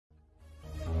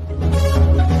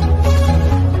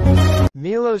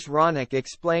Milos Raonic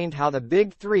explained how the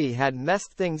Big Three had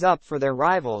messed things up for their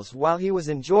rivals while he was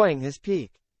enjoying his peak.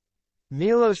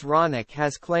 Milos Raonic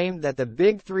has claimed that the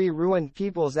Big Three ruined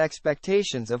people's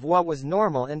expectations of what was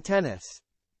normal in tennis.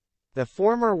 The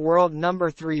former world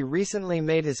number 3 recently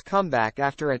made his comeback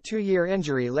after a 2-year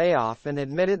injury layoff and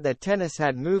admitted that tennis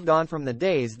had moved on from the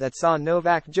days that saw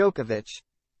Novak Djokovic,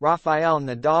 Rafael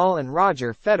Nadal and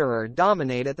Roger Federer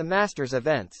dominate at the Masters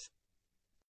events.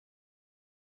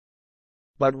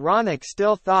 But Raonic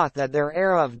still thought that their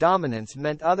era of dominance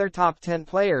meant other top 10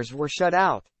 players were shut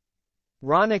out.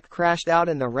 Raonic crashed out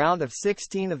in the round of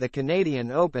 16 of the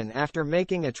Canadian Open after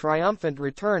making a triumphant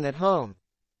return at home.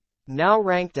 Now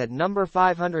ranked at number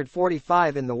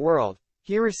 545 in the world,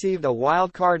 he received a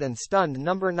wild card and stunned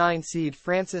number 9 seed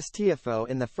Frances Tiafoe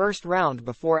in the first round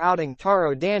before outing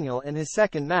Taro Daniel in his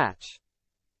second match.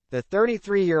 The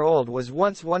 33-year-old was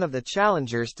once one of the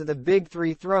challengers to the Big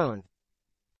Three throne,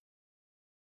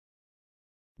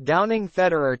 downing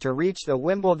Federer to reach the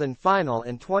Wimbledon final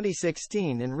in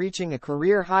 2016 and reaching a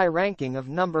career-high ranking of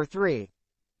number 3.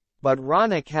 But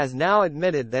Raonic has now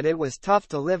admitted that it was tough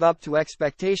to live up to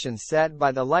expectations set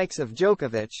by the likes of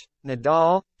Djokovic,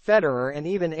 Nadal, Federer and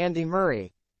even Andy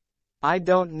Murray. "I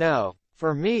don't know.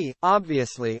 For me,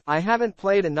 obviously, I haven't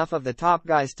played enough of the top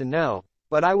guys to know,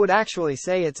 but I would actually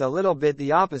say it's a little bit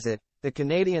the opposite," the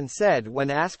Canadian said when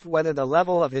asked whether the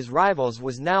level of his rivals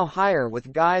was now higher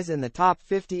with guys in the top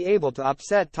 50 able to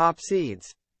upset top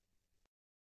seeds.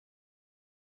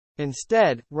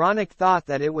 Instead, Raonic thought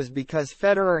that it was because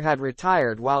Federer had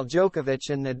retired while Djokovic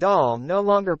and Nadal no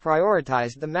longer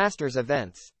prioritized the Masters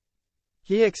events.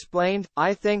 He explained,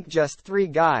 "I think just 3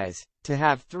 guys, to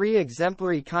have 3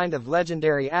 exemplary kind of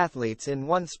legendary athletes in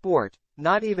one sport,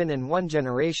 not even in one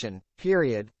generation,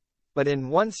 period, but in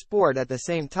one sport at the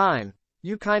same time,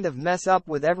 you kind of mess up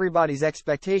with everybody's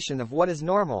expectation of what is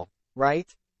normal,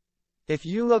 right? If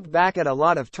you look back at a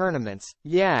lot of tournaments,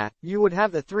 yeah, you would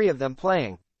have the 3 of them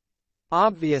playing.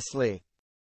 Obviously.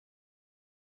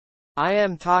 I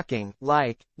am talking,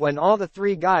 like, when all the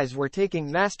 3 guys were taking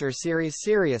Masters Series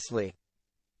seriously.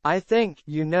 I think,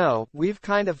 we've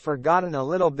kind of forgotten a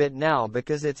little bit now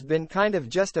because it's been kind of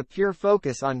just a pure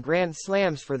focus on Grand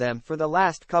Slams for them for the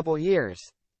last couple years."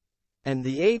 And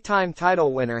the 8-time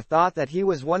title winner thought that he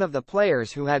was one of the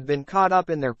players who had been caught up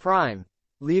in their prime,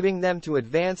 leaving them to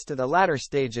advance to the latter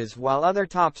stages while other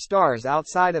top stars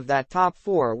outside of that top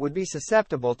 4 would be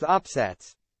susceptible to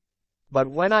upsets. "But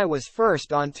when I was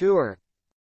first on tour,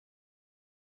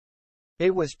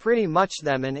 it was pretty much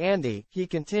them and Andy," he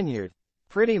continued.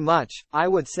 "Pretty much, I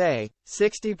would say,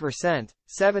 60%,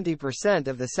 70%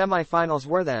 of the semifinals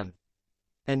were them.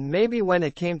 And maybe when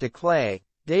it came to clay,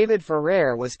 David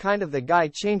Ferrer was kind of the guy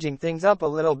changing things up a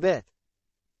little bit.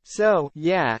 So,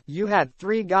 yeah, you had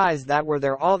 3 guys that were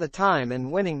there all the time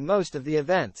and winning most of the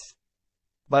events.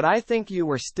 But I think you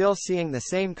were still seeing the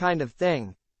same kind of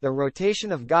thing, the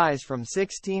rotation of guys from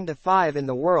 16 to 5 in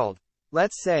the world,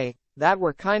 let's say, that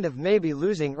were kind of maybe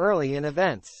losing early in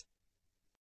events.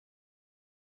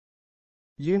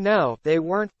 They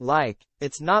weren't,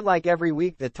 it's not like every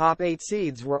week the top 8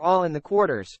 seeds were all in the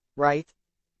quarters, right?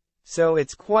 So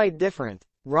it's quite different."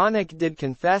 Raonic did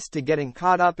confess to getting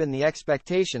caught up in the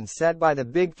expectations set by the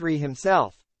Big Three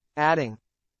himself, adding,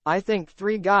 "I think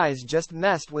 3 guys just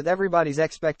messed with everybody's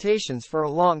expectations for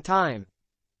a long time.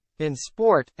 In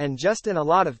sport, and just in a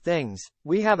lot of things,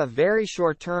 we have a very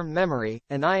short-term memory,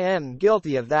 and I am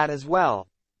guilty of that as well."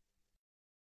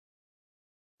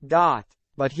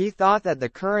 But he thought that the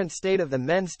current state of the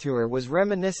men's tour was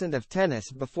reminiscent of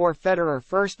tennis before Federer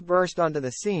first burst onto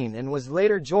the scene and was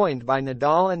later joined by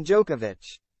Nadal and Djokovic.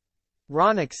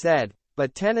 Raonic said,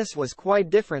 "But tennis was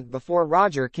quite different before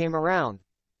Roger came around.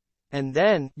 And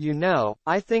then,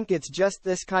 I think it's just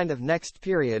this kind of next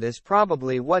period is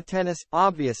probably what tennis,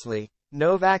 obviously,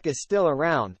 Novak is still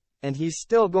around, and he's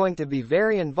still going to be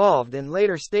very involved in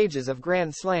later stages of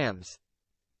Grand Slams.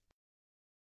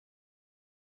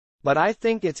 But I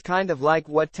think it's kind of like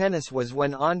what tennis was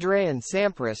when Andre and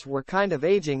Sampras were kind of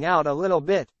aging out a little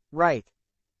bit, right?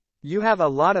 You have a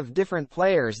lot of different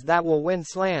players that will win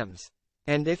slams.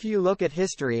 And if you look at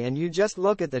history and you just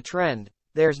look at the trend,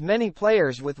 there's many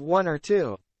players with 1 or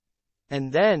 2.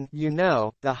 And then,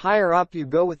 the higher up you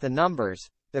go with the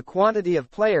numbers, the quantity of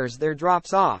players there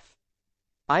drops off.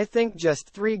 I think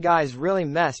just 3 guys really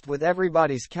messed with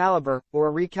everybody's caliber,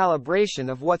 or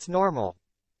recalibration of what's normal."